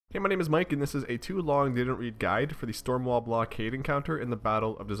Hey, my name is Mike, and this is a too long didn't read guide for the Stormwall Blockade encounter in the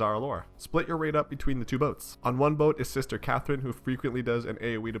Battle of Dazar'alor. Split your raid up between the two boats. On one boat is Sister Catherine, who frequently does an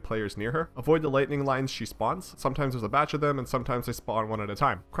AoE to players near her. Avoid the lightning lines she spawns. Sometimes there's a batch of them, and sometimes they spawn one at a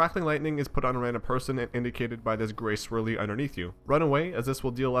time. Crackling lightning is put on a random person and indicated by this gray swirly underneath you. Run away, as this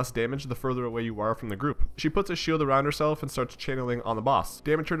will deal less damage the further away you are from the group. She puts a shield around herself and starts channeling on the boss.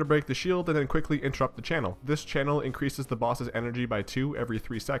 Damage her to break the shield and then quickly interrupt the channel. This channel increases the boss's energy by 2 every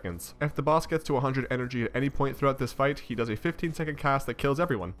 3 seconds. If the boss gets to 100 energy at any point throughout this fight, he does a 15-second cast that kills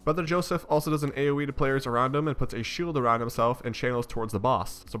everyone. Brother Joseph also does an AoE to players around him and puts a shield around himself and channels towards the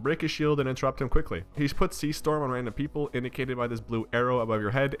boss, so break his shield and interrupt him quickly. He's put Sea Storm on random people, indicated by this blue arrow above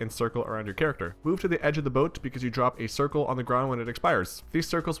your head and circle around your character. Move to the edge of the boat because you drop a circle on the ground when it expires. These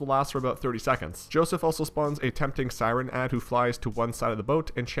circles will last for about 30 seconds. Joseph also spawns a tempting siren ad who flies to one side of the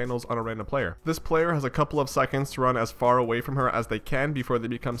boat and channels on a random player. This player has a couple of seconds to run as far away from her as they can before they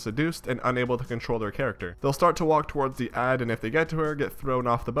become seduced and unable to control their character. They'll start to walk towards the ad, and if they get to her, get thrown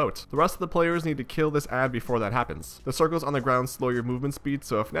off the boat. The rest of the players need to kill this ad before that happens. The circles on the ground slow your movement speed,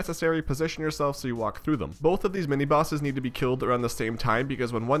 so if necessary, position yourself so you walk through them. Both of these mini bosses need to be killed around the same time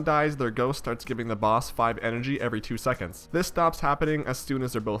because when one dies, their ghost starts giving the boss 5 energy every 2 seconds. This stops happening as soon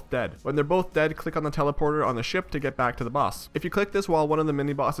as they're both dead. When they're both dead, click on the teleporter on the ship to get back to the boss. If you click this while one of the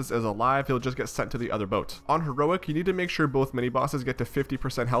mini bosses is alive, he'll just get sent to the other boat. On heroic, you need to make sure both mini bosses get to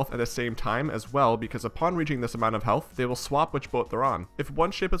 50% health at the same time as well, because upon reaching this amount of health, they will swap which boat they're on. If one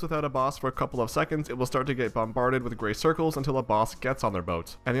ship is without a boss for a couple of seconds, it will start to get bombarded with gray circles until a boss gets on their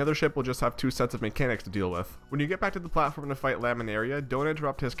boat, and the other ship will just have 2 sets of mechanics to deal with. When you get back to the platform to fight Laminaria, don't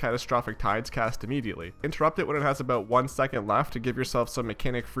interrupt his catastrophic tides cast immediately. Interrupt it when it has about 1 second left to give yourself some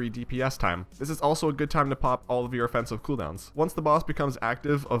mechanic-free DPS time. This is also a good time to pop all of your offensive cooldowns. Once the boss becomes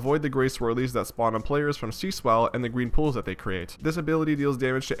active, avoid the gray swirlies that spawn on players from Sea Swell and the green pools that they create. This ability deals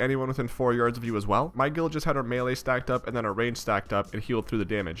damage to anyone within 4 yards of you as well. My guild just had our melee stacked up and then our range stacked up and healed through the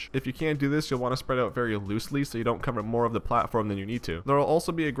damage. If you can't do this, you'll want to spread out very loosely so you don't cover more of the platform than you need to. There will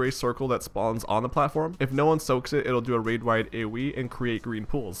also be a gray circle that spawns on the platform. If no one soaks it, it'll do a raid-wide AoE and create green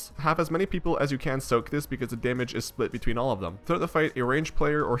pools. Have as many people as you can soak this because the damage is split between all of them. Throughout the fight, a ranged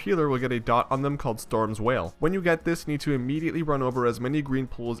player or healer will get a dot on them called Storm's Whale. When you get this, you need to immediately run over as many green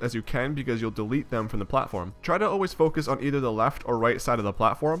pools as you can because you'll delete them from the platform. Try to always focus on either the left or right side of the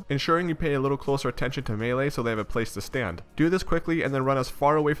platform, ensuring you pay a little closer attention to melee so they have a place to stand. Do this quickly and then run as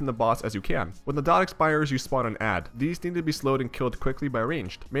far away from the boss as you can. When the dot expires, you spawn an ad. These need to be slowed and killed quickly by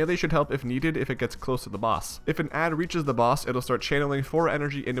ranged. Melee should help if needed if it gets close to the boss. If an ad reaches the boss, it'll start channeling 4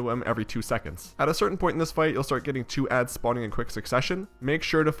 energy into him every 2 seconds. At a certain point in this fight, you'll start getting 2 ads spawning in quick succession. Make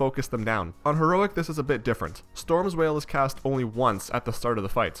sure to focus them down. On heroic, this is a bit different. Storm's Whale is cast only once at the start of the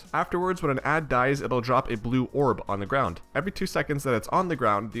fight. Afterwards, when an ad dies, it'll drop a blue orb on the ground. Every 2 seconds that it's on the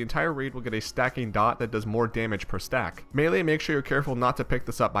ground, the entire raid will get a stacking dot that does more damage per stack. Melee, make sure you're careful not to pick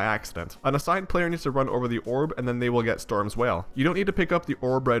this up by accident. An assigned player needs to run over the orb and then they will get Storm's Whale. You don't need to pick up the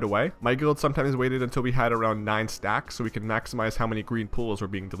orb right away. My guild sometimes waited until we had around 9 stacks so we can maximize how many green pools were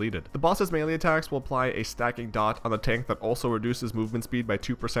being deleted. The boss's melee attacks will apply a stacking dot on the tank that also reduces movement speed by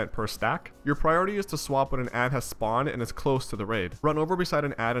 2% per stack. Your priority is to swap when an ad has spawned and is close to the raid. Run over beside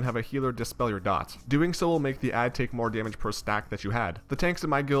an ad and have a healer dispel your dot. Doing so will make the ad take more damage per stack that you had. The tanks in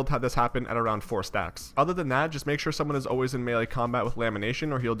my guild had this happen at around 4 stacks. Other than that, just make sure someone is always in melee combat with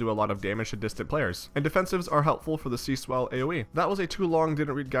lamination or he'll do a lot of damage to distant players. And defensives are helpful for the Sea Swell AoE. That was a too long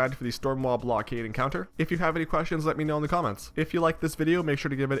didn't read guide for the Stormwall Blockade encounter. If you have any questions, let me know in the comments. If you like this video, make sure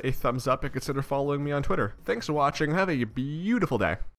to give it a thumbs up and consider following me on Twitter. Thanks for watching, have a beautiful day.